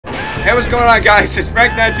Hey, what's going on, guys? It's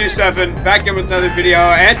Frank927 back in with another video,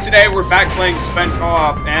 and today we're back playing Sven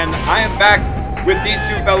Co-op, and I am back with these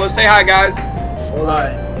two fellas. Say hi, guys.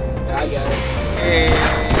 Hi. Hi, guys. Hey.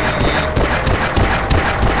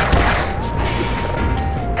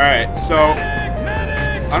 All right, so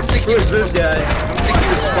I don't think he was supposed to. I don't think he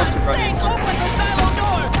was supposed to run.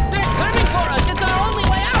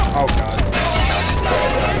 Oh God.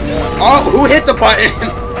 Oh, who hit the button?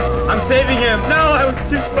 I'm saving him. No, I was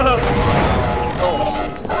too slow.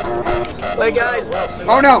 Wait, guys.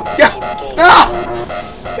 Oh no! Yeah! No!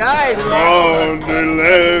 Guys.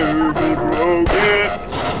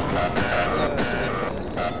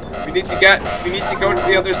 We need to go to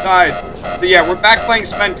the other side. So yeah, we're back playing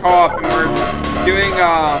Sven Co-op, and we're doing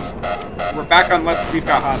we're back on Let's We've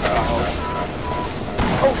Got Hostiles.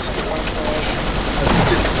 Oh shit.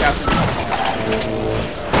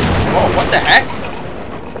 Whoa, what the heck?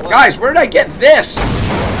 Guys, where did I get this?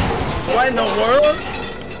 What in the world?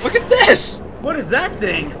 Look at this! What is that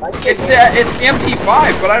thing? It's the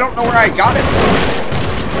MP5, but I don't know where I got it.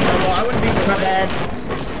 Well, I wouldn't be too bad.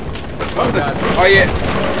 What the? Oh yeah.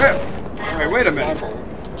 Alright, wait a minute.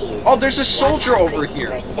 Oh, there's a soldier over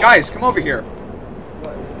here. Guys, come over here.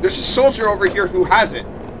 There's a soldier over here who has it.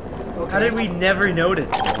 How did we never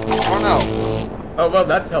notice? I don't know. Oh, well,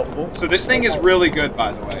 that's helpful. So this thing is really good,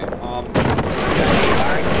 by the way.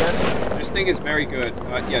 This thing is very good.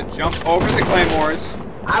 Yeah, jump over the claymores.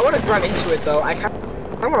 I want to run into it, though. I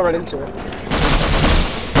want to run into it.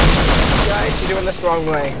 Guys, you're doing this the wrong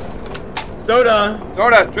way. Soda!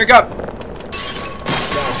 Soda, drink up! No,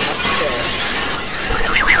 that's okay.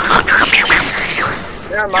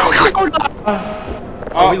 There are my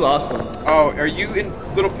Oh, we lost one. Oh, are you in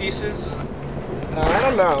little pieces? I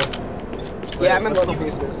don't know. Yeah, I'm in little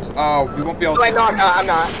pieces. Oh, we won't be able to. Wait, no, I'm not. I'm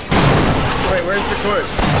not. Wait, where's the court?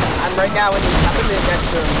 I'm right now in the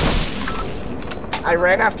next room. I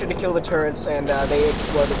ran after to kill the turrets, and they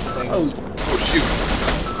exploded things. Oh shoot.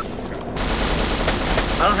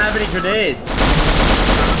 I don't have any grenades.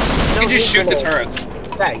 You can just shoot the turrets.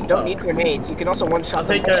 Yeah, you don't need grenades. You can also one-shot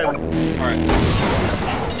them. I'll take care of them. Alright.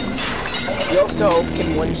 You also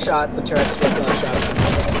can one-shot the turrets with a shotgun.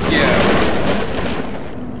 Yeah.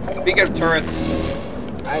 Speaking of turrets.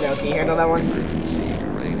 I know, can you handle that one?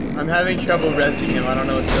 I'm having trouble resing him. I don't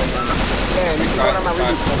know what's going on. Yeah, you can go on my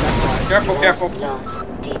reboot, that's why. Careful, careful.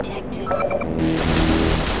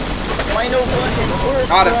 Why no button?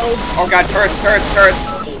 Got it. Oh god, turrets, turrets, turrets.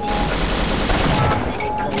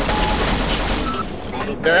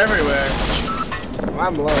 They're everywhere. Oh,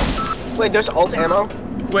 I'm low. Wait, there's ult ammo?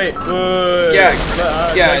 Wait, yeah,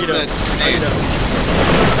 yeah, it's a grenade.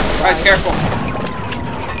 Guys, careful.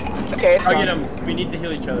 Okay, it's Target gone. them. We need to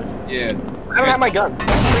heal each other. Yeah. I don't have my gun.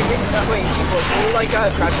 Wait, people, can you, like,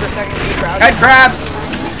 crouch for a second? Can you crouch? Head crabs!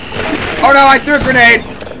 Oh no, I threw a grenade!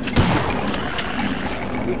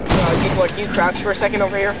 People, can you crouch for a second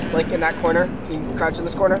over here? Like, in that corner? Can you crouch in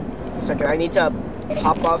this corner? A second, I need to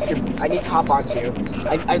hop off your... I need to hop onto you.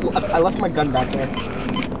 I left my gun back there.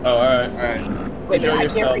 Oh, alright. Alright. Wait, I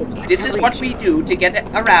can't reach. This is what we do to get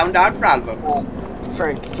around our problems.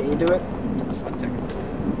 Frank, can you do it? 1 second.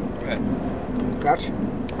 Go ahead. Crouch.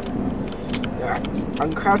 Yeah.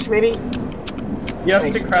 Uncrouch, maybe? You have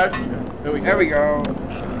Thanks. to crouch. There we go.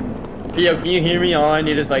 Yo, can you hear me? All I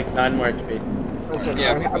need is like 9 more HP. 1 second.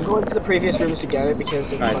 Yeah. I'm going to the previous rooms to get it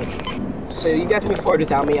because it's nice. like... So you guys move forward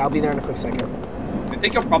without me. I'll be there in a quick second. I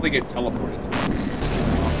think you'll probably get teleported to us.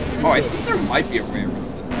 Oh, I think there might be a way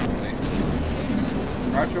around this actually. Let's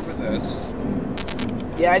crouch over this.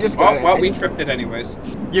 Yeah, I just got it. Well, we tripped it anyways.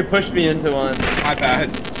 You pushed me into one. My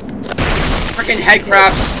bad. Freaking head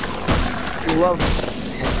crabs! I love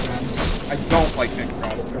head crabs. I don't like head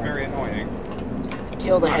crabs. They're very annoying.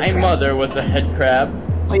 Kill the head My crab. mother was a head crab.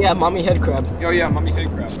 Oh yeah, mommy head crab. Oh yeah, mommy head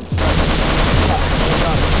crab.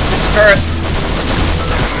 Turret!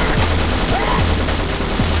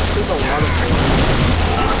 There's a lot of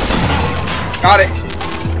Got it!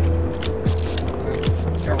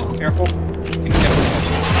 Careful, careful.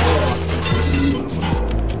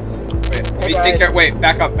 Wait,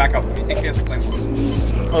 back up. Let me take care of the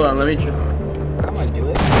claymore. Hold on, let me just... I'm gonna do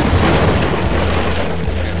it.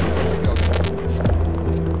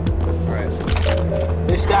 Alright.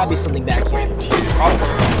 There's gotta be something back here. I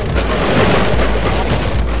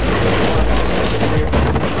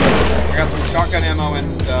got some shotgun ammo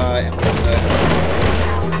and ammo for that.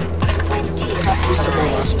 There has to be somewhere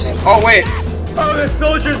else or something. Oh wait! Oh, the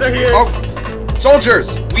soldiers are here! Oh! Soldiers!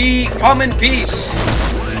 We come in peace!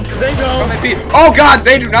 They Come go! in peace! Oh god,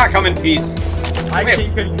 they do not come in peace! I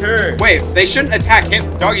can concur. Wait, they shouldn't attack him,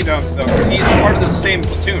 Doggy Domes, though, because he's part of the same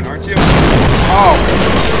platoon, aren't you? Oh.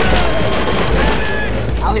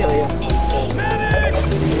 I'll heal you.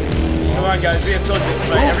 Come on, guys. We have soldiers.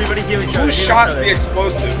 Right, everybody heal each other. Who shot the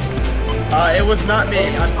explosive? It was not me.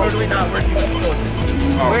 I'm totally not working with explosives.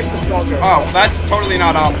 Oh. Where's the soldier? Oh, that's totally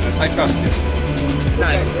not ominous. I trust you.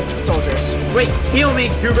 Nice. Soldiers. Wait, heal me,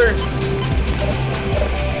 Goober.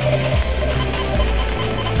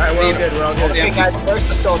 Alright, we're all good. We're all good. Okay, guys, where's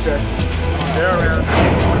the soldier? They're around.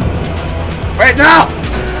 Wait, no!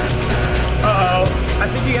 Uh-oh. I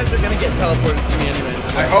think you guys are gonna get teleported to me anyway.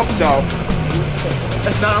 I hope so.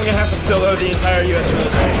 If not, I'm gonna have to solo the entire US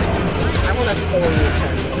military. I want to solo the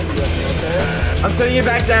entire US military. I'm sending you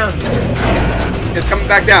back down. It's coming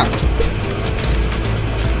back down.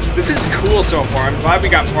 This is cool so far. I'm glad we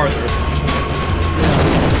got farther.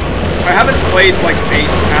 I haven't played like base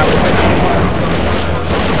Allies in a while.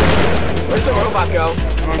 Where's the robot go?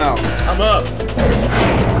 I don't know. I'm up.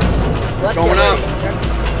 Let's Going get up. ready.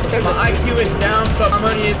 My IQ is down, but my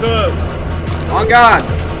money is up. Oh God.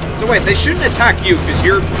 So wait, they shouldn't attack you because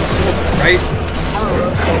you're a soldier, right? I'm a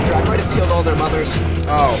rogue soldier. I might have killed all their mothers.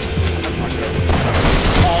 Oh. That's not good.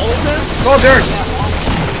 All of them? Soldiers!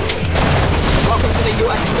 Welcome to the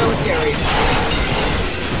US military.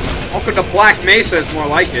 Welcome to Black Mesa is more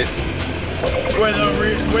like it.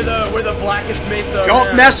 We're the blackest mesa.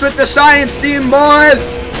 Don't mess with the science team,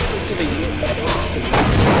 boys! To the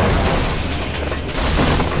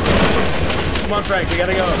Come on, Frank, we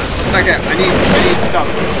gotta go. Second, I need stuff.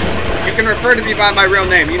 You can refer to me by my real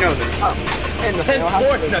name, you know this. Oh, and the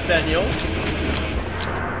Henceforth, Nathaniel.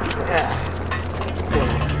 Yeah.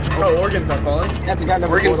 Oh, organs are falling. That's the guy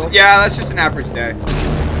number portal. Yeah, that's just an average day.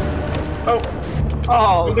 Oh,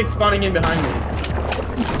 Oh. something's spawning in behind me.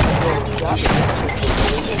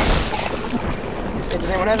 Hey, does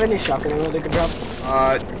anyone have any shotgun ammo they can drop?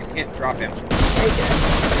 You can't drop him. Hey,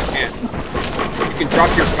 You can't. You can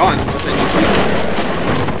drop your gun, but then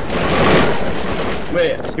you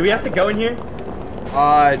Wait, do we have to go in here?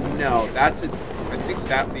 no, that's a... I think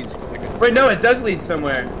that leads to like a... Wait, no, it does lead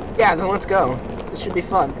somewhere. yeah, then let's go. This should be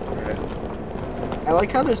fun. Alright. I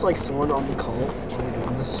like how there's like someone on the call while we're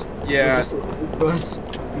doing this. Yeah. They're just listening to us.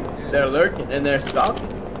 They're lurking and they're stalking.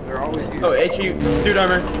 They're always used. Oh, HE, suit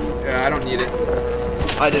armor. Yeah, I don't need it.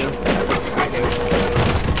 I do. I do.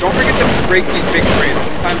 Don't forget to break these big crates.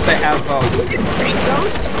 Sometimes they have, You can break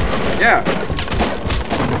those? yeah.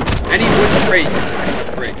 Any wooden crate, you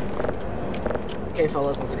can break. Okay,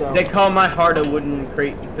 fellas, let's go. They call my heart a wooden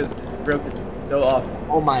crate because it's broken so often.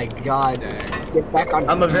 Oh my god. Dang. Get back on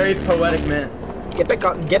I'm a very poetic man. Get back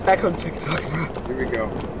on TikTok, bro. Here we go.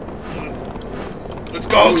 Let's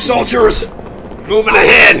go, soldiers! Moving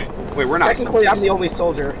ahead! Wait, we're not Technically, I'm soldiers. the only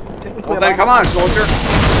soldier. Technically, Well then, come on, soldier!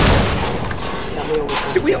 I'm the only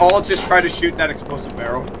soldier. Did we all just try to shoot that explosive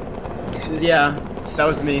barrel? Yeah, that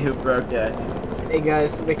was me who broke it. Hey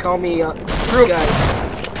guys, they call me Troop. guys.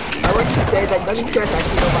 I like to say that none of you guys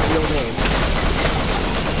actually know my real name.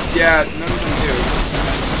 Yeah, none of them do.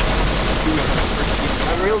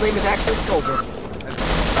 My real name is actually Soldier.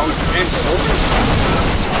 Oh, and soldier?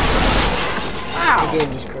 The Wow!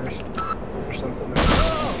 game just crashed or something.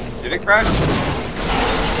 Did it crash?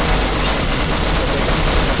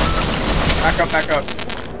 Back up, back up.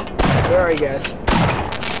 Where are you guys?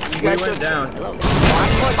 You guys went down. Hello.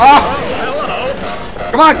 Oh!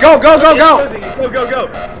 Hello! Come on, go, go, go, go! Go, go, go!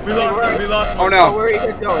 We lost him, we lost him. Oh Oh, no, where are you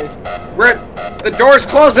guys going? the door's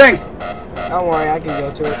closing! Don't worry, I can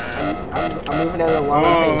go to it. I'm moving at a long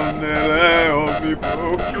pace.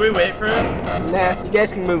 Should we wait for him? Nah, you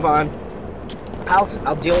guys can move on.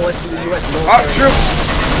 I'll deal with the U.S. military. Oh,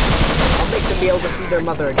 troops! I'll make them be able to see their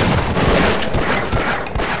mother again.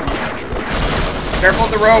 Careful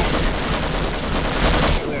of the rope.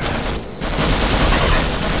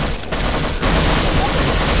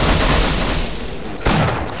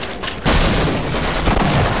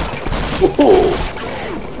 Ooh.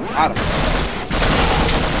 Got him.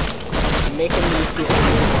 I'm making these people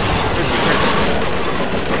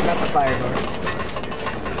not the fire door.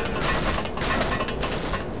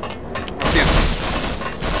 Yeah.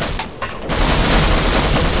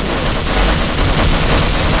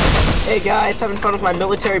 Hey guys, having fun with my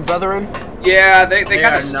military brethren? Yeah, they kind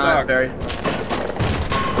are of not suck. very.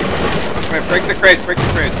 Wait, break the crates, break the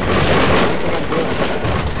crates. Everything I'm doing.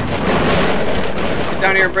 Come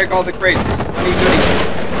down here and break all the crates. Honey goodies.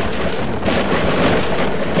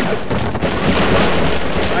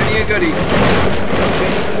 Honey goodies.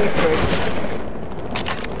 Goodies in these crates.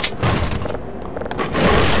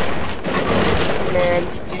 Man,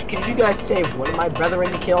 could you guys save one of my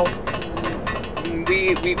brethren to kill?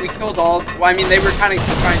 We killed all. Well, I mean, they were kind of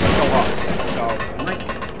trying to kill us.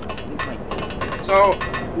 So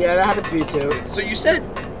Yeah, that happened to me too. you said.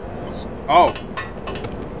 Oh.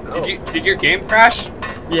 Did your game crash?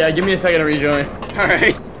 Yeah, give me a second to rejoin. All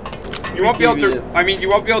right. You won't be able to. I mean, you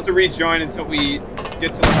won't be able to rejoin until we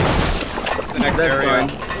get to the next area,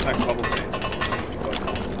 next level change.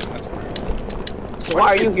 That's fine. So why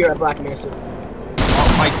are you here at Black Mesa?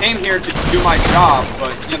 Well, I came here to do my job,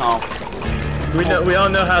 but you know. We all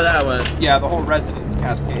know how that went. Yeah, the whole residence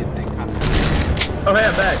cascade thing kind of. Oh hey,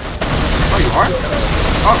 I'm back. Oh, you are?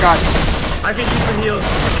 Oh god. I can use some heals.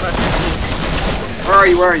 Where are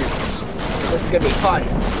you? Where are you? This is gonna be fun.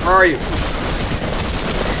 Where are you?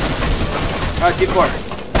 Keep going.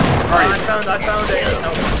 Where are you? I found a.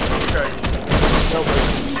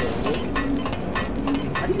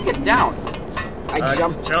 How did you get down? I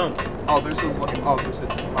jumped. Jump. Oh, there's a platform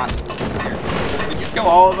here. Did you kill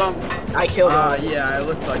all of them? I killed him. Yeah, it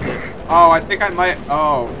looks like it. Oh, I think I might.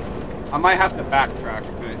 Oh, I might have to backtrack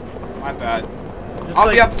a bit. My bad. I'll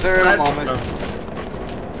be up there in a moment.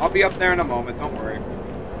 I'll be up there in a moment. Don't worry.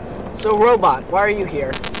 So, Robot, why are you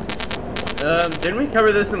here? Didn't we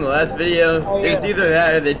cover this in the last video? Oh, yeah. It was either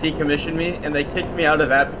that or they decommissioned me and they kicked me out of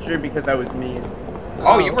Aperture because I was mean.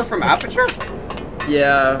 Oh, you were from Aperture?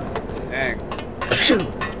 Yeah. Dang.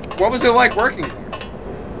 What was it like working there?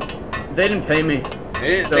 They didn't pay me.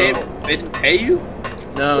 They didn't pay you?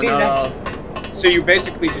 No, not at all. So you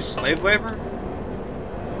basically just slave labor?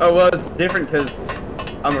 Oh, well, it's different because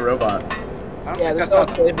I'm a robot. I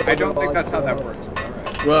don't think that's how that works.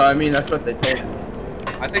 Right. Well, I mean, that's what they told me.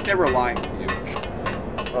 I think they were lying to you.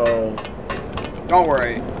 Oh. Don't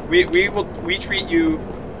worry. We treat you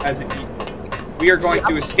as an equal. We are going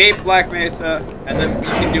to escape Black Mesa, and then we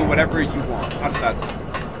can do whatever you want. How does that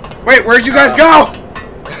sound? Wait, where'd you guys go?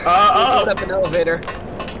 Up an elevator.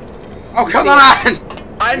 Oh, come on!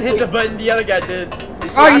 I didn't hit the button, the other guy did.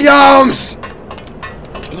 Oh, yums!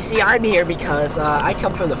 You see, I'm here because I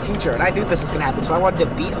come from the future, and I knew this was gonna happen, so I wanted to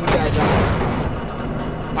beat you guys up.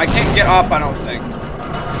 I can't get up, I don't think.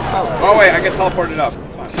 Oh wait, I get teleported up.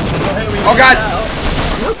 It's fine. Oh god!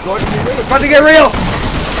 It's about to get real!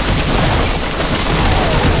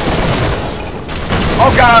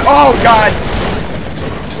 Oh god! Oh god!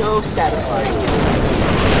 It's so satisfying.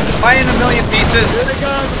 Am I in a million pieces?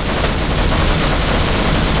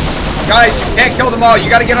 Guys, you can't kill them all. You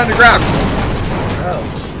gotta get underground. Oh.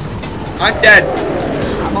 I'm dead.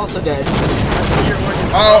 I'm also dead.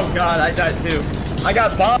 Oh god, I died too. I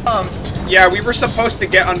got bombs. Yeah, we were supposed to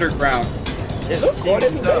get underground.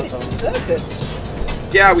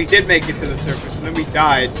 Yeah, we did make it to the surface, and then we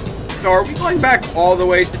died. So are we going back all the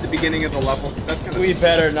way to the beginning of the level? Because that's gonna We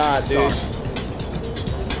better not, dude.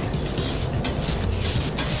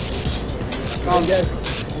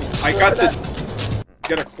 I got to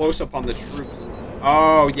get a close-up on the troops.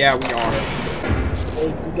 Oh, yeah, we are. Hey,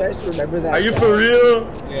 you guys remember that? Are you for real?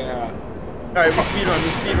 Yeah. Alright, we speed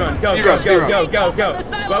run. Go.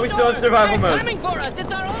 Well, we still have survival mode. Coming for us.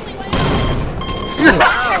 It's our only way.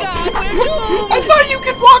 I thought you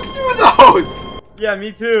could walk through those! Yeah,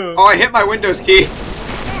 me too. Oh, I hit my Windows key.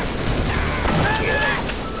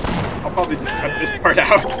 I'll probably just cut this part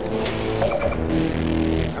out.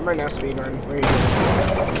 I'm right now speedrun. Where are you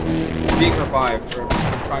guys? Being revived. Or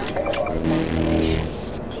trying to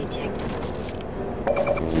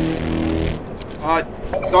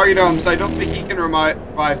revive. Doggy Domes, I don't think he can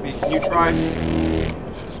revive me. Can you try?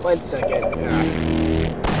 1 second. Yeah.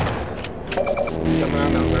 Come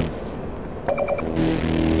on over.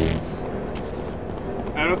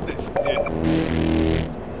 I don't think. Yeah.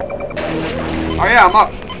 Oh yeah, I'm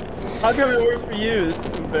up. How come it works for you? This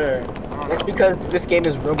isn't fair. That's because this game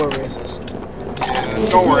is robo-racist. Yeah,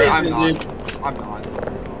 don't worry, I'm not. I'm not.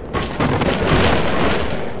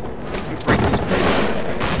 You break this crazy.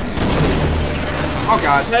 Oh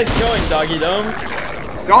god. Nice going, Doggy Dome.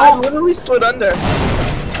 I Don't! literally slid under.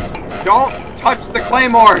 Don't touch the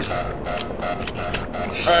claymores!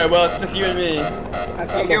 Alright, well, it's just you and me.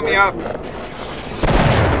 Can you heal me up?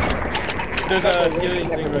 There's a healing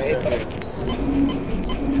thing right there.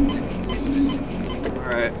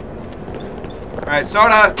 Alright. Alright,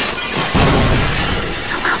 soda!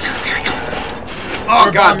 Oh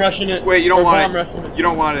We're god! bomb rushing it. Wait, you don't We're want bomb it. rushing it. You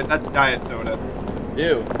don't want it. That's diet soda.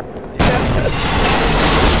 Ew.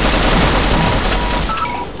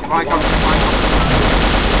 Come on, come on.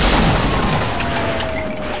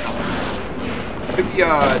 Should be,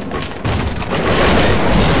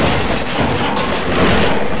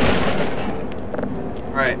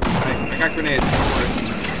 Alright, I got grenades.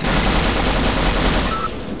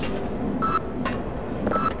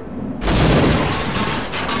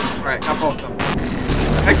 Alright, got both of them.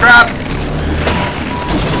 Hey, crabs!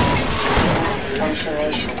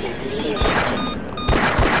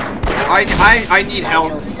 I need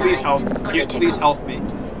help. Please help. Please help me.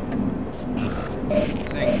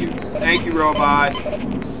 Thank you. Thank you, robot.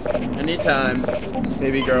 Anytime,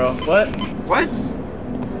 baby girl. What? What?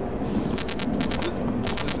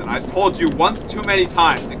 Listen, I've told you once too many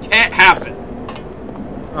times. It can't happen.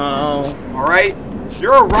 Oh. Alright?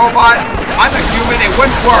 You're a robot. I'm a human. It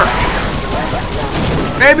wouldn't work.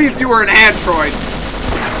 Maybe if you were an android.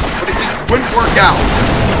 But it just wouldn't work out.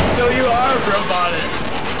 So you are robotic.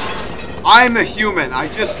 I'm a human. I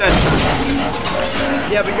just said that.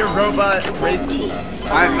 Yeah, but you're robot racist.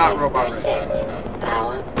 I am not robot racist.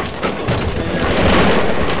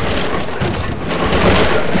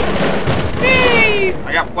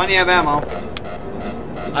 I got plenty of ammo.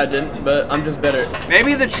 I didn't, but I'm just better.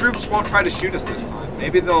 Maybe the troops won't try to shoot us this time.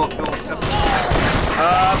 Maybe they'll accept it.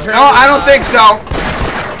 No, I don't think so.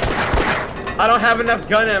 I don't have enough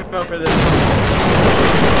gun ammo for this.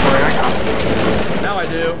 Sorry, I got it. Now I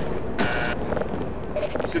do.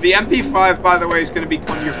 So the MP5, by the way, is going to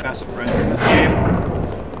become your best friend in this game.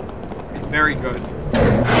 It's very good.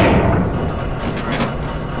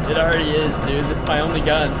 Right. It already is, dude. It's my only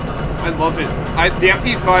gun. I love it. The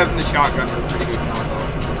MP5 and the shotgun are a pretty good combo.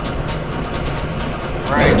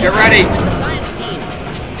 Alright, get ready.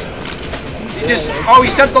 He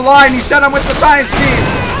set the line. He said I'm with the science team.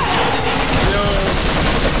 No.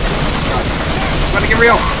 Let me get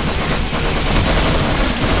real.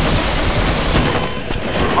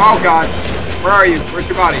 Oh god. Where are you? Where's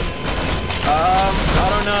your body? I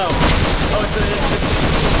don't know. Oh,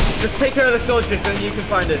 just take care of the soldiers and you can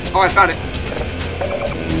find it. Oh, I found it.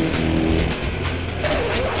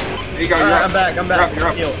 There you go. You're up. I'm back. You're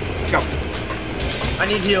up. Heal. Let's go. I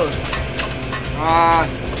need heals. 1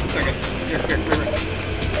 second. Here.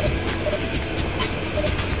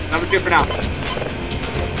 That was good for now.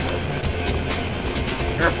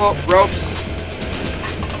 Careful, ropes.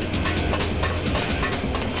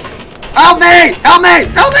 Help me! Help me!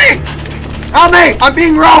 Help me! Help me! I'm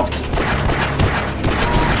being roped!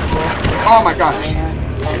 Oh my god.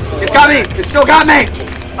 It's got me! It still got me!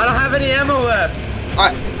 I don't have any ammo left.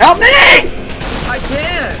 Help me! I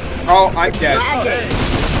can't. Oh, I'm dead. Okay.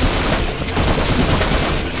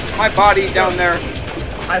 My body down there.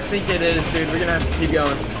 I think it is, dude. We're gonna have to keep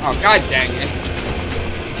going. Oh, god dang it.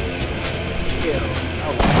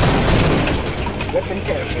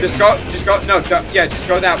 Just go, no, yeah, just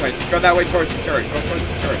go that way. Just go that way towards the turret. Go towards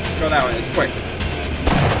the turret. Just go that way. It's quick.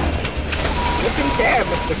 Rip and tear,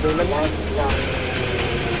 Mr. Freeman.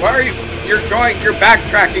 Where are you? You're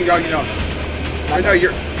backtracking. Oh, you know. I know,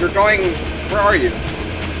 you're going, where are you?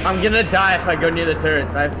 I'm gonna die if I go near the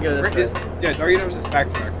turrets. I have to go this way. Yeah, Doggy Domes is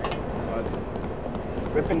backtracking.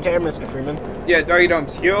 Rip and tear, Mr. Freeman. Yeah, Doggy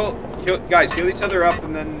Domes, guys, heal each other up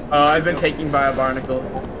and then... Oh, I've been taken by a barnacle.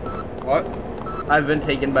 What? I've been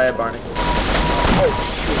taken by a barnacle. Oh,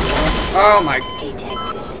 shoot. Oh my...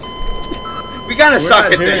 We gotta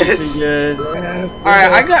suck at this.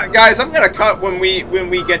 Alright, guys, I'm gonna cut when we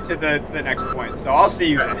get to the next point, so I'll see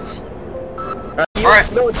you guys.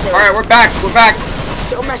 Alright, we're back.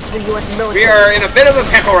 Don't mess with the US military. We are in a bit of a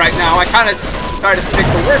pickle right now. I kind of decided to pick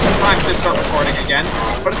the worst of times to start recording again,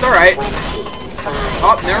 but it's alright.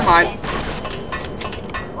 Oh, never mind.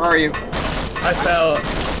 Where are you? I fell.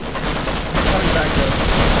 Coming back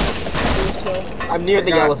though. I'm near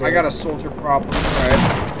the elevator. I got a soldier problem. Alright.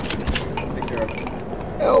 Take care of it.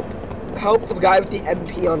 Help the guy with the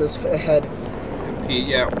MP on his head.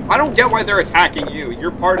 Yeah, I don't get why they're attacking you.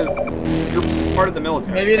 You're part of the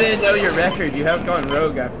military. Maybe they know your record. You have gone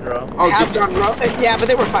rogue after all. Oh, I have gone rogue. Yeah, but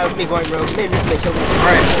they were fine with me going rogue. Maybe they killed me. All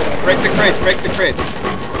right, break the crates.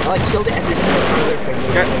 I killed every single other thing.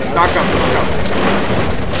 Okay, stock up.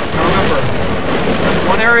 Now remember, there's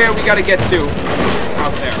one area we got to get to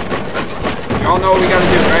out there. Y'all know what we got to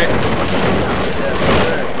do, right?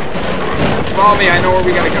 Yeah. Follow me. I know where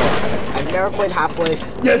we got to go. I've never played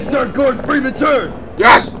Half-Life. Yes, sir, Gordon Freeman, sir!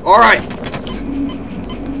 Yes! Alright!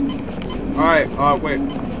 Alright, wait.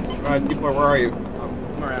 Deepler, where are you?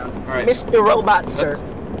 I'm around. Alright. Mr. Robot, sir.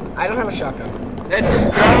 I don't have a shotgun. Let's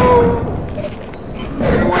go!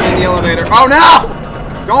 Everyone in the elevator. Oh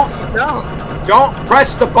no! Don't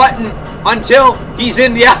press the button until he's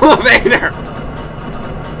in the elevator!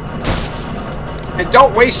 And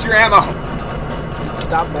don't waste your ammo!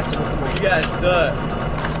 Stop messing with the mic. You guys suck.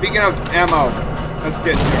 Speaking of ammo, let's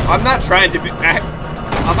get to it. I'm not trying to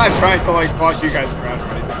like boss you guys around or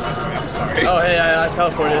anything, by the way. I'm sorry. Oh, hey, I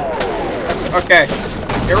teleported. Okay.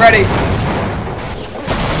 Get ready.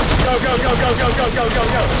 Go.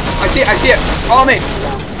 I see it. Follow me.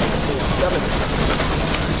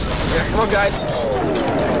 Come on, guys.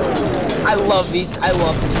 I love these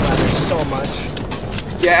ladders so much.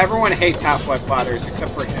 Yeah, everyone hates Half-Life ladders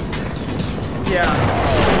except for him.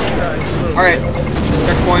 Yeah. Alright.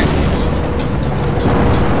 Checkpoint.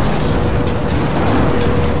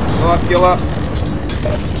 Heal up.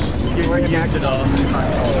 You used it all.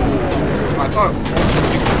 I thought.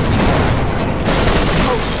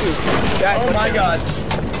 Oh shoot. Guys, Oh my god.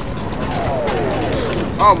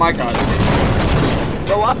 Oh my god.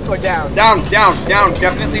 Go up or down? Down, down, down.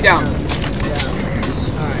 Definitely down.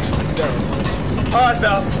 Alright, let's go. Oh, I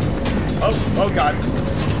fell. Oh god.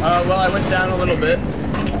 Well, I went down a little bit.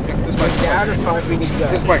 Yeah, this way. Down or top, we need to go.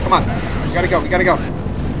 This way, come on. We gotta go, we gotta go.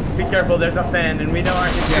 Be careful, there's a fan, and we know our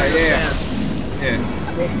history. Yeah.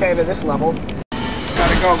 I'm a fan of this level. We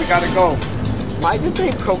gotta go, we gotta go. Why did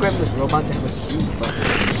they program this robot to have a huge butt?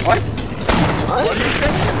 What? What? What did you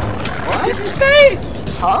say? What did you say?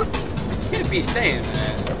 Huh? You can't be saying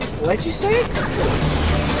that. What'd you say?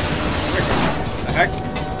 The heck?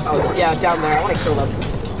 Oh, yeah, down there. I want to kill them.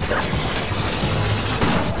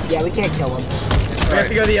 Yeah, we can't kill them. We have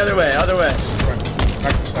to go the other way,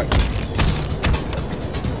 Back.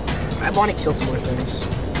 I want to kill some more things.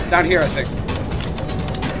 Down here, I think.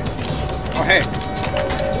 Oh, hey.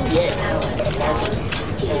 Ooh, yeah.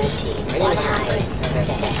 I need a shot.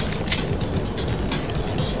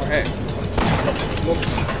 Oh, hey.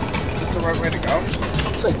 Is this the right way to go?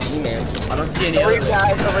 It's like G-Man. I don't see any Over other here,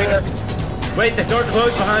 guys. Over here. Wait, the door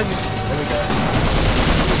closed behind me. There we go.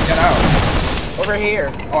 Get out. Over here.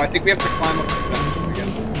 Oh, I think we have to climb up the fence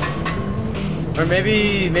again. Or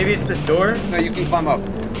maybe it's this door? No, you can climb up.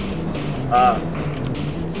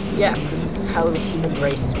 Yes, because this is how the human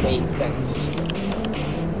race made things.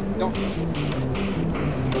 Don't.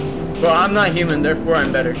 Well, I'm not human, therefore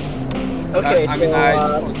I'm better. Okay, I so, mean, I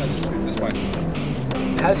suppose that is true. This way.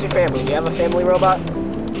 how's your family? Do you have a family robot?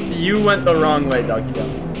 You went the wrong way, Doggy Dog.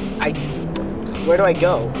 Where do I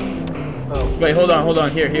go? Oh. Wait, hold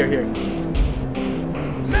on. Here.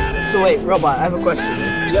 So wait, robot, I have a question. Do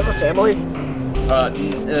you have a family?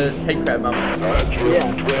 Head crab mama.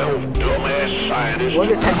 Yeah. What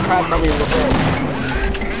does head crab mummy look like?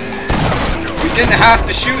 We didn't have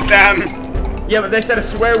to shoot them. Yeah, but they said a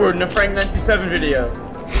swear word in a Frank927 video.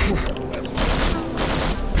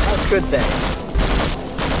 How could they?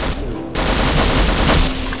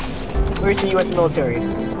 Where's the U.S. military?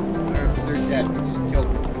 They're dead. We just killed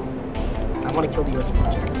them. I want to kill the U.S.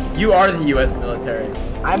 military. You are the U.S. military.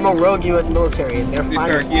 I'm a rogue U.S. military, and they're To be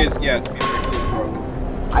fine. fair, he is, yeah, to be fair, he is broke.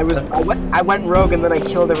 I went rogue, and then I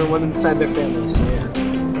killed everyone inside their families. So yeah.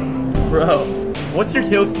 Bro, what's your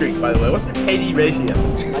kill streak, by the way? What's your KD ratio?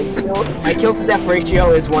 My kill to death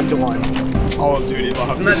ratio is 1-to-1. Call of Duty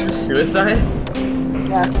lobbies. Isn't that just suicide?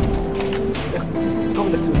 Yeah.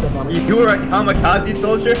 Going to suicide bomber. You were a kamikaze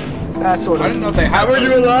soldier? Sort I of. didn't know they How had are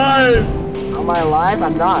you alive? Am I alive?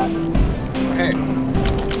 I'm not. Hey.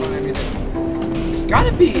 There's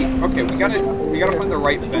gotta be. Okay, we gotta find the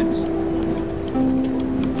right vent.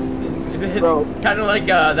 Bro. It's kind of like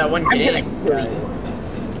that one I'm game. gonna kill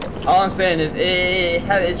you. All I'm saying is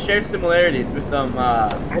it shares similarities with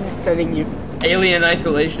I'm sending you. Alien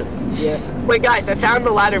Isolation. Yeah. Wait, guys, I found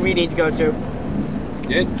the ladder we need to go to.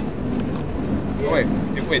 Did? Oh, wait,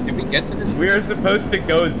 did we get to this? We were supposed to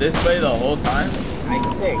go this way the whole time? I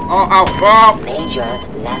think. Oh! Major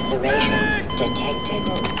lacerations detected.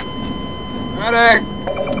 Medic!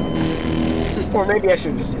 Or maybe I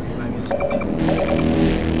should just.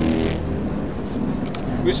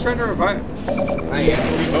 Who's trying to revive? I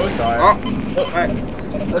am. We both are. Oh!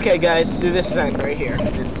 Hey. Okay, guys, do this vent right here.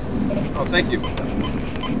 Oh, thank you.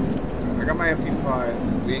 I got my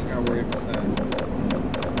MP5. We ain't gotta worry about that.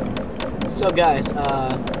 So, guys,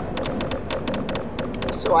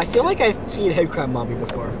 so I feel like I've seen Headcrab Mommy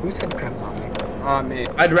before. Who's Headcrab Mommy? Me.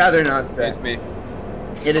 I'd rather not say. It's me.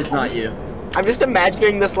 It is not you. I'm just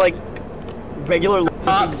imagining this, like, regular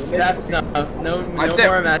That's no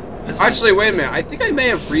more imagination. Actually, wait a minute. I think I may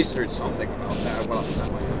have researched something about that. Well,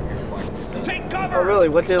 that might not be like this. Oh, really?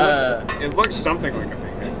 What did it look It looks something like a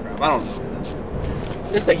big head crab. I don't know.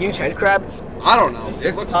 like? Just a huge head crab? I don't know. It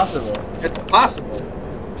It's looks possible. It's possible.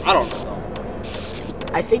 I don't know though.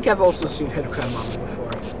 I think I've also seen Headcrab Mommy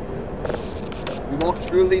before. We won't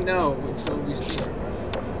truly know until we see her. I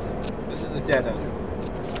suppose. This is a dead end.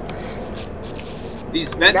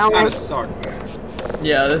 These vents Now kind of we're- suck.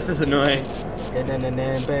 Yeah, this is annoying. Hey.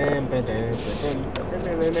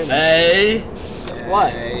 Hey,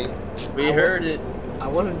 What? Hey. we heard it. I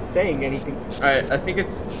wasn't saying anything. Alright, I think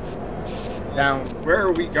it's down. Where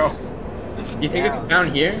are we going? You think Down. it's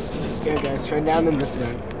down here? Okay, guys, try down in this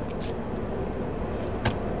vent.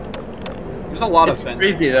 There's a lot It's of vents.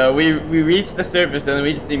 crazy though. We reach the surface and then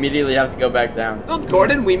we just immediately have to go back down. Oh,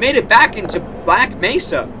 Gordon, we made it back into Black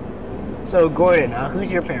Mesa. So, Gordon,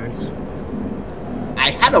 who's your parents? I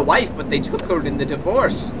had a wife, but they took her in the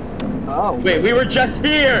divorce. Oh. Wait, we were just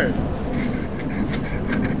here!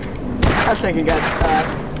 I'll take it, guys.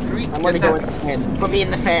 I'm gonna go into the fan. Put me in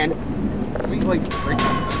the fan. We like break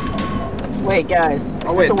Wait, guys.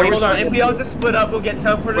 Oh, wait, Hold on, if we all just split up, we'll get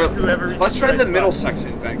teleported to whoever. Let's try the middle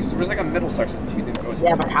section then, because there was like a middle section that we didn't go to.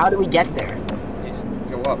 Yeah, but how do we get there? You just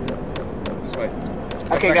go up. This way.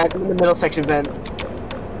 Okay, guys, I'm in the middle section vent.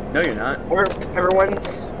 No, you're not.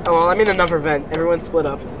 Everyone's. Oh, well, I'm in another vent. Everyone's split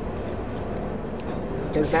up.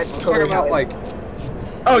 Because that's Talking about like.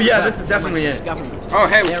 Oh yeah, this is definitely it. Oh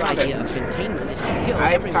hey, we found it.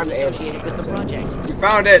 I found it. We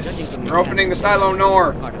found it. We're opening the silo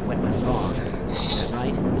door.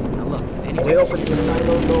 We opened the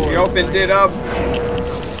silo door. We opened it up.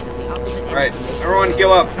 Right, everyone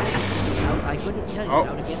heal up. Oh,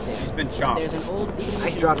 he's been chopped.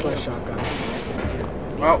 I dropped my shotgun.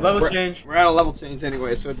 Well, level change. We're at a level change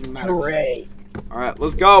anyway, so it doesn't matter. Hooray! All right,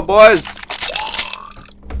 let's go, boys.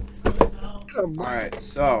 Alright,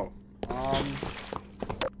 so,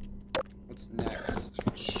 what's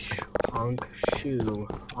next? Honk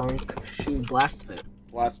shoe, blast pit.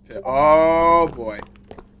 Blast pit. Oh boy.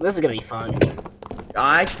 This is gonna be fun.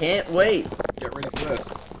 I can't wait. Get ready for this.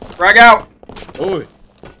 Frag out! Ooh.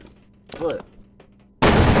 What?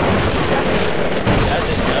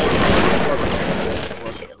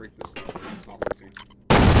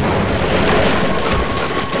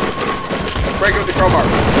 Break it with the crowbar.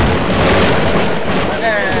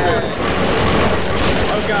 Yeah.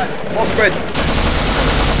 Oh god. Wall squid.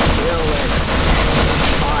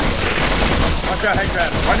 Watch out, head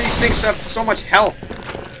grab. Why do these things have so much health?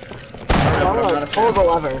 Pull the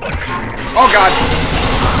lever. Oh god.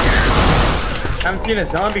 Haven't seen a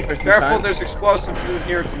zombie for some Careful, time. there's explosives in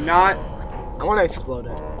here. Do not. I want to explode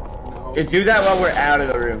it. No. Yeah, do that while we're out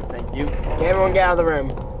of the room. Thank you. Okay, everyone get out of the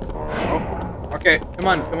room. Oh. Okay. Come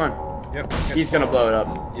on, come on. Yep. He's gonna blow it up.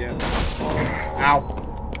 Yeah. Ow.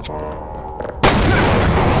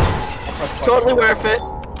 Totally worth it.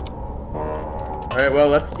 Alright, well,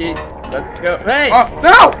 let's go. Hey! Oh,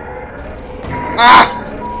 no!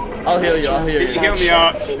 Ah! I'll heal you, I'll heal you. Heal me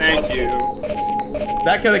up. Thank you.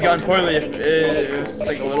 That could have gone poorly if it was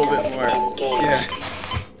like a little bit more. Yeah.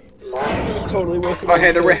 It's totally worth it. Oh,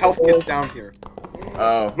 hey, there were health kits down here.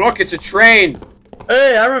 Oh. Look, it's a train.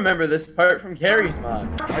 Hey, I remember this part from Carrie's mod.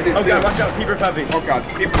 I did Oh too. god, watch out, peeper puppies. Oh god,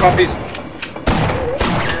 peeper puppies.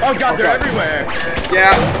 Oh god, they're God. everywhere.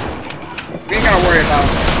 Yeah. We ain't gotta worry about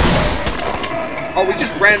them. Oh, we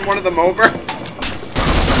just ran one of them over.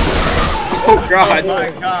 Oh god. Oh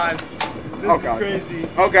my god. This Oh is god. crazy.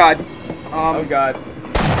 Oh god. Oh god.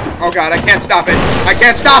 Oh god, I can't stop it. I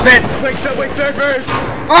can't stop it. It's like Subway Surfers.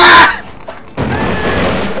 Ah!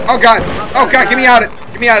 Oh god. Oh god, get me out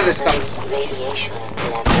of this stuff.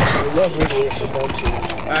 I love radiation, don't you?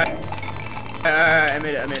 I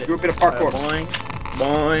made it. Do a bit of parkour. Boing.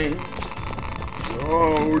 Boing.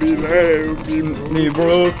 Oh, Me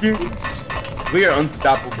broke you. We are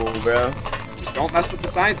unstoppable, bro. don't mess with the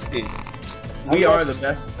science team. We are the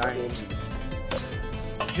best science team.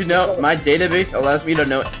 You know, my database allows me to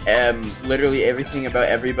know literally everything about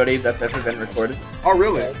everybody that's ever been recorded. Oh,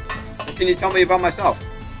 really? Well, can you tell me about myself?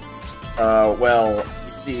 Well,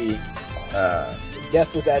 you see,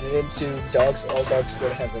 Death was added into dogs. All dogs go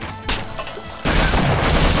to heaven.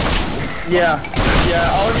 yeah,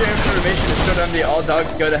 all of your information is stored on the All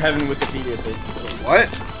Dogs Go to Heaven Wikipedia page. What?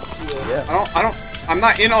 Yeah. I'm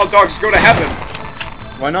not in All Dogs Go to Heaven.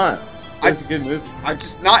 Why not? It's a good movie. I'm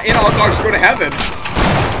just not in All Dogs Go to Heaven.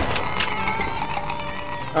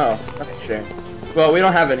 Oh, that's a shame. Well, we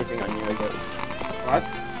don't have anything on you, I guess. What?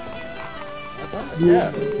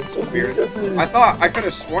 Yeah. So weird. I thought I could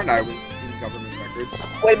have sworn I was in government records.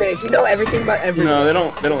 Wait a minute. If you know everything about everyone, No, they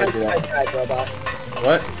don't how like many do times have I that. died, Robot?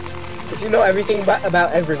 What? If you know everything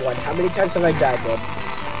about everyone, how many times have I died, Rob?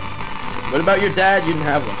 What about your dad? You didn't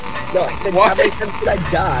have one. No, I said What? how many times did I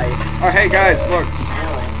die? Oh, hey guys, look.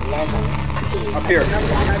 Up I here. said how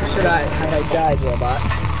many times have I died, Robot?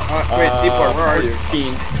 Wait, Deepler, where are you?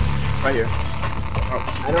 14. Right here. Oh,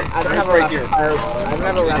 I don't have a right rapid here. fire. I don't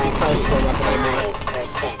have a rapid fire skill weapon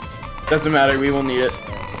anymore. Doesn't matter, we will need it.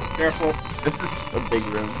 Careful. This is a big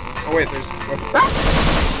room. Oh wait, there's.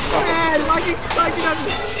 Ah, lagging on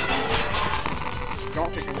me.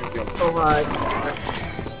 Don't think I'm gonna be able to. So hard.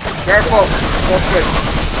 Careful. Full switch.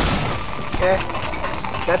 Okay.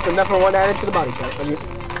 That's enough for one added to the body count. I mean,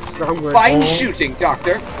 wrong word. Fine shooting,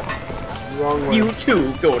 Doctor. Wrong word. You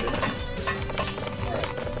too, Gordon.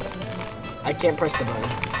 I can't press the button.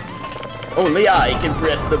 Only I can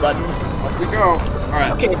press the button. we go.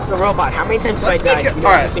 Alright. Okay, it's the robot. How many times have I died?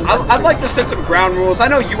 Alright, I'd like to set some ground rules. I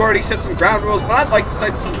know you already set some ground rules, but I'd like to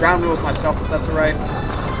set some ground rules myself, if that's alright.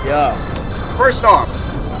 Yeah. First off,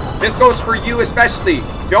 this goes for you especially.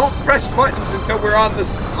 Don't press buttons until we're on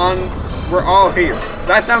this, we're all here. Does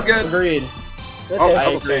that sound good? Agreed. Oh,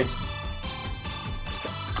 I agree.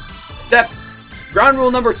 Ground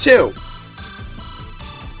rule number 2.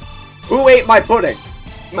 Who ate my pudding?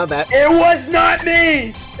 My bad. It was not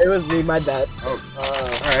me! It was me, my bad. Oh.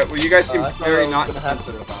 Alright, well you guys seem very not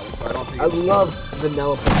sensitive about it, so I don't think I love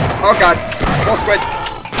vanilla pudding. Oh god. Well, squid.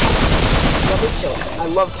 I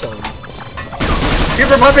love killing.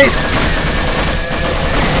 Keeper puppies!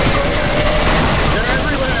 They're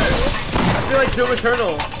everywhere! I feel like Doom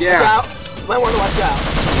Eternal. Yeah. Watch out. You might want to watch out.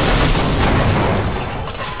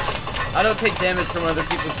 I don't take damage from other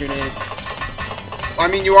people's grenades. I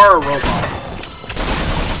mean, you are a robot.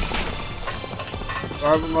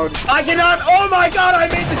 Survival mode. I cannot! Oh my god, I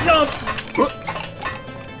made the jump!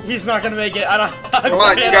 He's not gonna make it. I don't. Come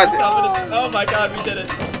on, you got this. Oh my god, we did it.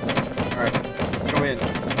 Alright, let's go in.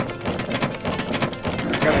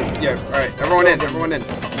 Yeah, alright, everyone in, everyone in.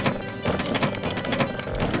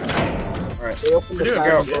 Alright, They opened the here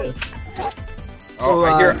side we of go. the- Oh, So,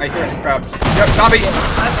 I hear a crab. Yep, zombie!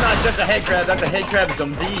 That's not just a head crab, that's a head crab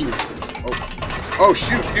zombie. Oh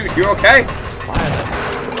shoot, dude, you okay?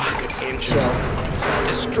 Chill.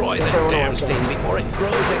 Destroy That's that what I damn wanna thing watch before it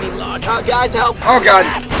grows any larger. Oh Guys, help! god!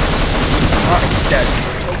 He's dead.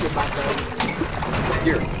 Don't get back there.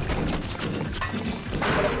 Here.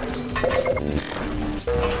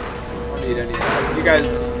 I don't need any of that. You guys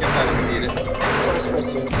get that if you need it. Trust my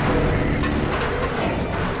suit.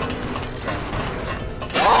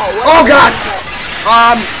 Oh god!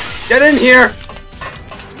 Get in here!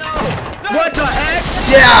 What the heck?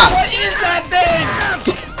 Yeah! What is that thing?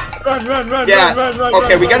 Run, Yeah. run.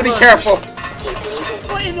 Okay, we gotta be careful.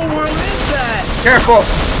 What in the world is that? Careful!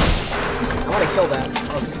 I want to kill that.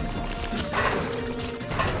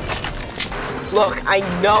 Look, I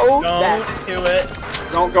know that. Don't do it.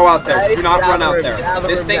 Don't go out there. Do not run out there. Gather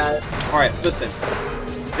This him, thing... guys. Alright, listen.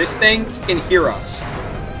 This thing can hear us.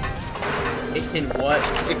 It can what?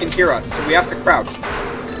 It can hear us, so we have to crouch.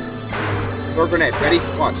 Throw a grenade. Ready?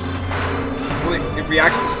 Watch. It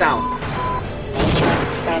reacts to sound. Major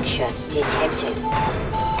fracture detected.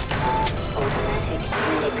 Automatic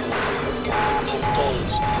medical systems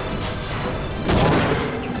engaged.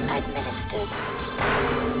 Warning administered.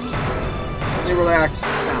 Only reacts to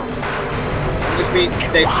sound. Just means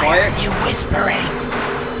stay quiet. You whispering?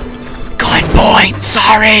 Good point.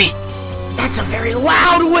 Sorry. That's a very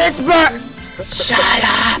loud whisper! Shut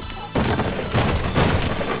up.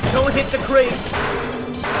 Don't hit the crate!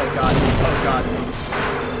 Oh god, oh god.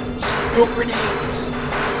 No grenades.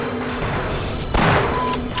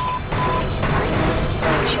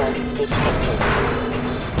 Fracture detected.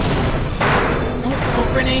 No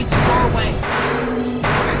grenades our way.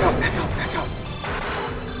 Back up, back up, back up.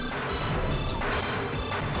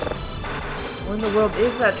 What in the world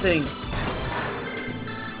is that thing?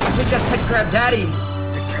 I think that's Head Crab Daddy.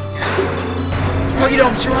 No, you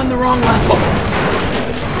don't. You're on the wrong level.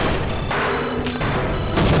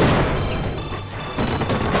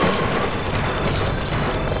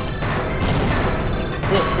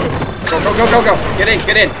 Go. Get in,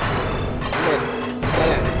 get in. You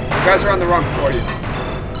guys are on the wrong floor.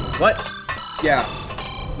 What? Yeah.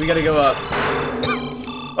 We gotta go up.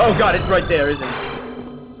 Oh god, it's right there, isn't it?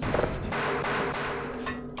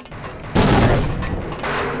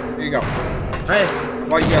 Here you go. Hey.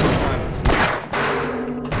 Why you guys have time?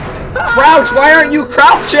 Crouch! Why aren't you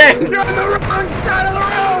crouching? You're on the wrong side of the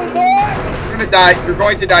room, boy! You're gonna die. You're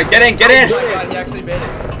going to die. Get in, get in! Oh my god, he actually made it.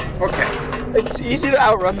 Okay. It's easy to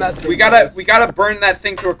outrun that thing. We gotta burn that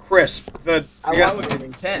thing to a crisp. That was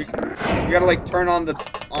intense. We gotta like turn on the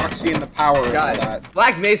oxy and the power and all Guys, that.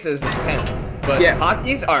 Black Mesa is intense, but Yeah.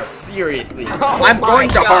 hotkeys are seriously. Oh I'm my going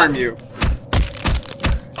to God. harm you.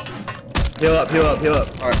 Heal up, heal up, heal up.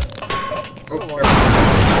 Alright. Oh,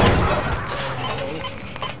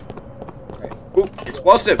 okay. Ooh,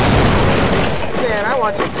 explosives. Man, I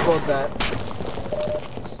want to explode that.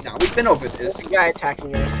 Now we've been over this. The guy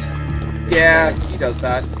attacking us. Yeah, he does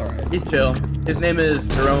that. It's alright. He's chill. His name is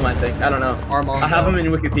Jerome, I think. I don't know. Armand. I have him in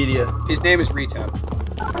Wikipedia. His name is Retap.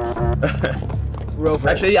 Rover.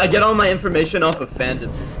 Actually, I get all my information off of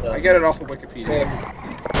fandom. So. I get it off of Wikipedia. Same.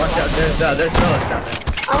 Watch out, there's fellas down there.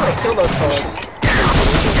 I want to kill those fellas.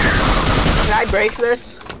 Can I break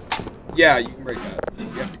this? Yeah, you can break that. You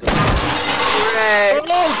have to go. Hooray.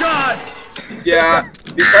 Oh god! Yeah,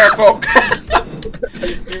 be careful.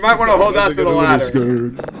 You might want to hold on to the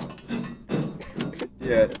ladder.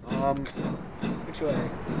 Yeah. Which way?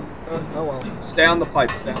 Oh well. Stay on the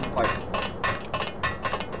pipe. Stay on the pipe.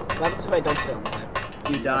 What happens if I don't stay on the pipe?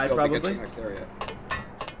 You die, You'll be able to probably. get to the next area.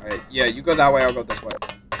 Alright, yeah, you go that way, I'll go this way.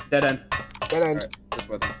 Dead end. Dead end. Alright, this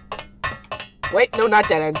way then. Wait, no, not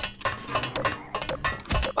dead end.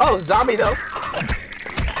 Oh, zombie though.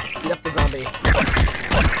 Beat up the zombie.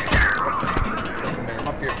 I'm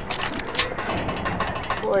up here.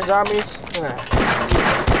 More zombies. Ah.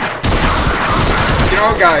 You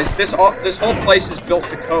know, guys, this whole place is built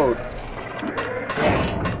to code.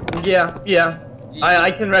 Yeah.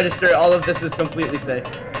 I can register. All of this is completely safe.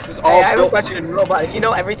 This is all Hey, I have a built question, to... Robot. If you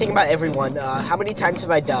know everything about everyone, how many times have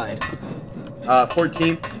I died?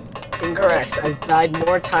 14. Incorrect. I've died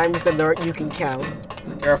more times than you can count.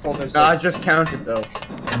 Be careful, there's I just counted though.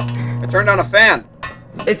 I turned on a fan.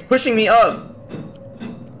 It's pushing me up.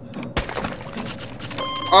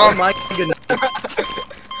 Oh my goodness.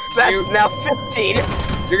 That's now 15.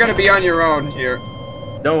 You're gonna be on your own here.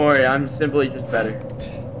 Don't worry, I'm simply just better.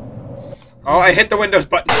 Oh, I hit the Windows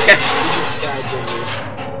button.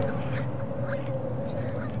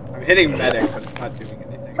 I'm hitting medic, but it's not doing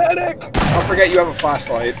anything. Medic! Don't forget you have a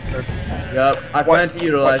flashlight. Yup, I plan to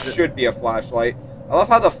utilize What it. should be a flashlight. I love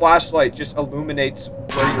how the flashlight just illuminates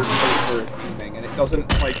where your cursor is aiming, and it doesn't,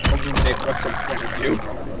 like, illuminate what's in front of you.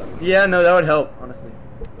 Yeah, no, that would help, honestly.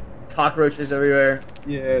 Cockroaches everywhere.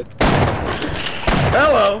 Yeah.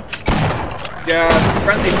 Hello! Yeah,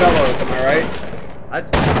 friendly fellows, am I right? I'd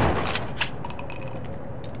say.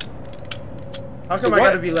 How come I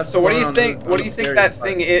gotta be left So what do alone you on think? the- What on do you the think stairs that part?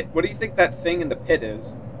 thing is? What do you think that thing in the pit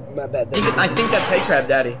is? My bad. I think that's Head Crab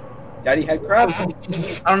Daddy. Daddy head crab?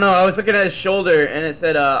 I don't know, I was looking at his shoulder and it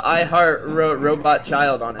said, I heart robot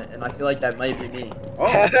child on it, and I feel like that might be me. Oh.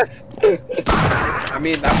 I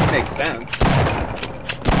mean, that would make sense.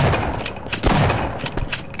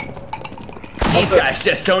 These Also, guys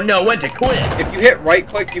just don't know when to quit. if you hit right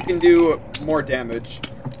click, you can do more damage.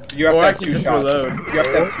 You have Or to I have can 2 just shots. reload. You have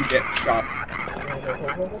to have 2 shots.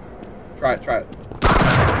 Try it, try it.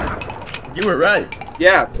 You were right.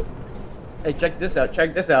 Yeah. Hey, check this out,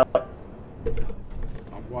 check this out.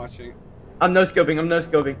 I'm watching. I'm no-scoping, I'm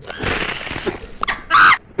no-scoping.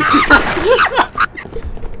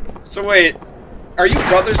 So wait, are you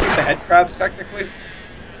brothers with the head crabs technically?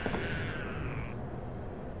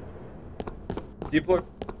 Deepler?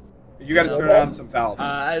 You gotta turn on some valves.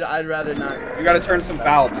 I'd rather not. You gotta turn some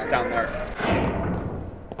valves down there.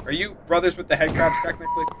 Are you brothers with the head crabs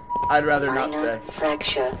technically? I'd rather not Minor say.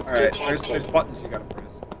 fracture Alright, detected. there's buttons you gotta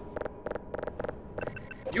press.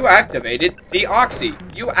 You activated the oxy.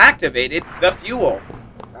 You activated the fuel.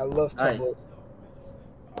 I love Nice. tumble.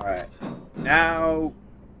 Alright. Now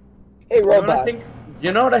Hey, You know what I Robot. think?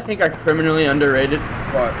 You know what I think are criminally underrated?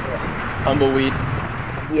 what? Tumbleweeds.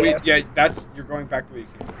 Yes. Yeah, that's you're going back to what you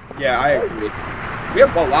came. Yeah, I agree. We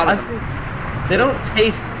have a lot I of them. think they don't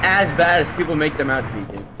taste as bad as people make them out to be,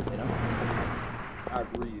 dude. You know?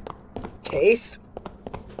 Agreed. Taste?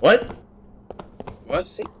 What? Did you What?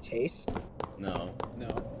 say taste? No. No.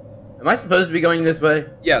 Am I supposed to be going this way?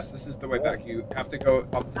 Yes, this is the way back. You have to go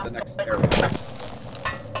up to the next area.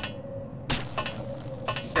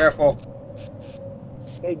 Careful.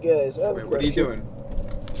 Hey guys, I have a Wait, what are you question. doing?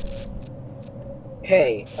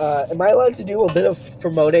 Hey, am I allowed to do a bit of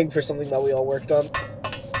promoting for something that we all worked on?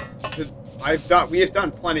 We have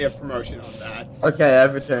done plenty of promotion on that. Okay,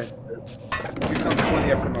 I've returned. We've done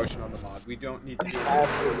plenty of promotion on the mod. We don't need to do it.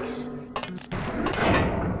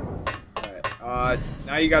 Alright,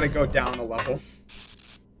 now you gotta go down a level.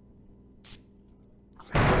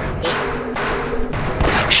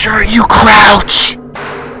 Make sure you crouch.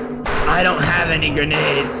 I don't have any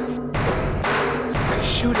grenades. Try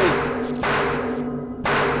shooting!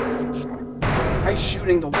 Try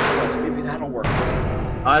shooting the walls, maybe that'll work.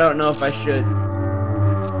 I don't know if I should.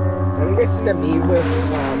 Have you guys seen that meme with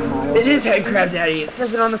Miles? It is Head Crab Daddy. It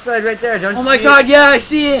says it on the side right there. Don't Oh you my see god, it? yeah, I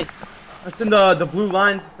see it. It's in the blue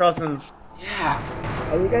lines crossing. Yeah.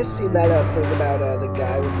 Have you guys seen that thing about the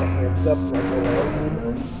guy with the hands up running away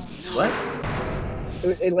meme? What?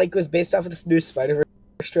 It like was based off of this new Spider-Verse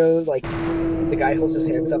show. Like the guy holds his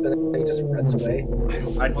hands up and then he just runs away.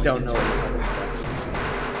 I don't know.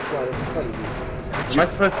 Wow, it's a funny meme. Am I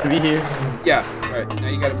supposed to be here? Yeah, right. Now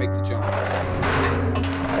you gotta make the jump.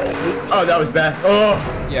 I hate. Oh, that was bad. Oh!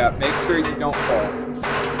 Yeah, make sure you don't fall.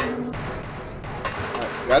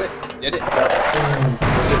 Alright, got it? Did it?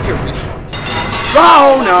 Should be a respawn.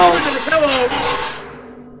 Oh no! Hello!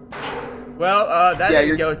 Well, that Yeah,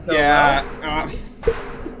 didn't go so well. yeah.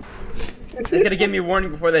 They could have given me a warning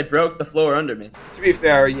before they broke the floor under me. To be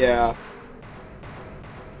fair, yeah.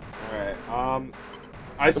 Alright,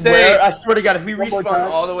 I say. I swear to God, if we One more respawn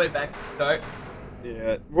time. all the way back to the start.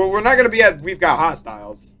 Yeah. Well, we're not gonna be at. We've got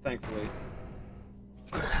hostiles, thankfully.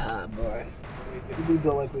 Ah, boy. We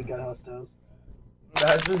go like we got hostiles.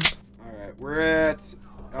 Imagine. All right, we're at.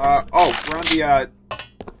 Oh, we're on the.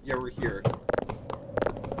 Yeah, we're here.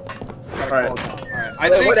 Alright.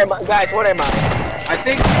 Alright. Wait, what am I? Guys, what am I? I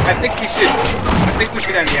think we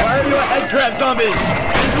should end the Why episode. are you a headcrab zombies?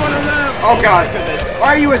 He's one of them. Oh God! Why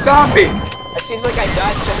are you a zombie? It seems like I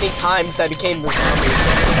died so many times that I became the zombie.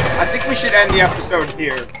 I think we should end the episode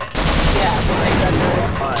here. Yeah,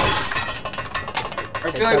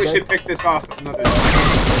 I feel like we should pick this off another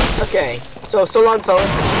time. okay. So long, fellas.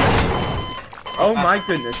 Oh my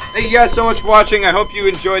goodness. Thank you guys so much for watching. I hope you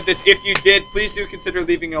enjoyed this. If you did, please do consider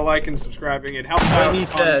leaving a like and subscribing. It helps out. Like he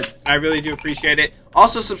said. I really do appreciate it.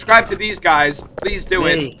 Also, subscribe to these guys. Please do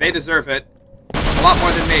Me. it. They deserve it. A lot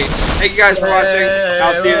more than me. Thank you guys for watching.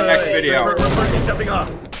 I'll see you in the next video. We're jumping off.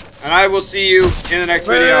 And I will see you in the next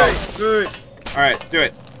video. Good. Alright, do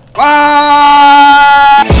it.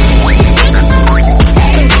 Bye!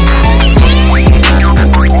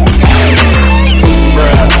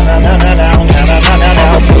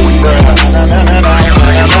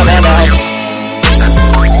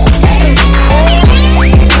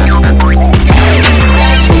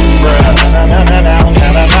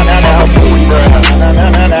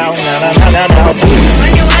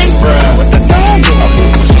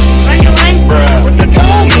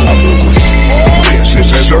 This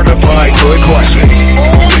is a certified good classic.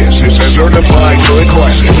 This is a certified good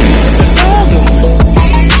classic.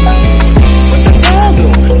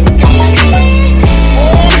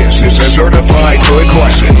 This is a certified good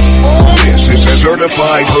classic. This is a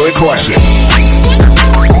certified good classic.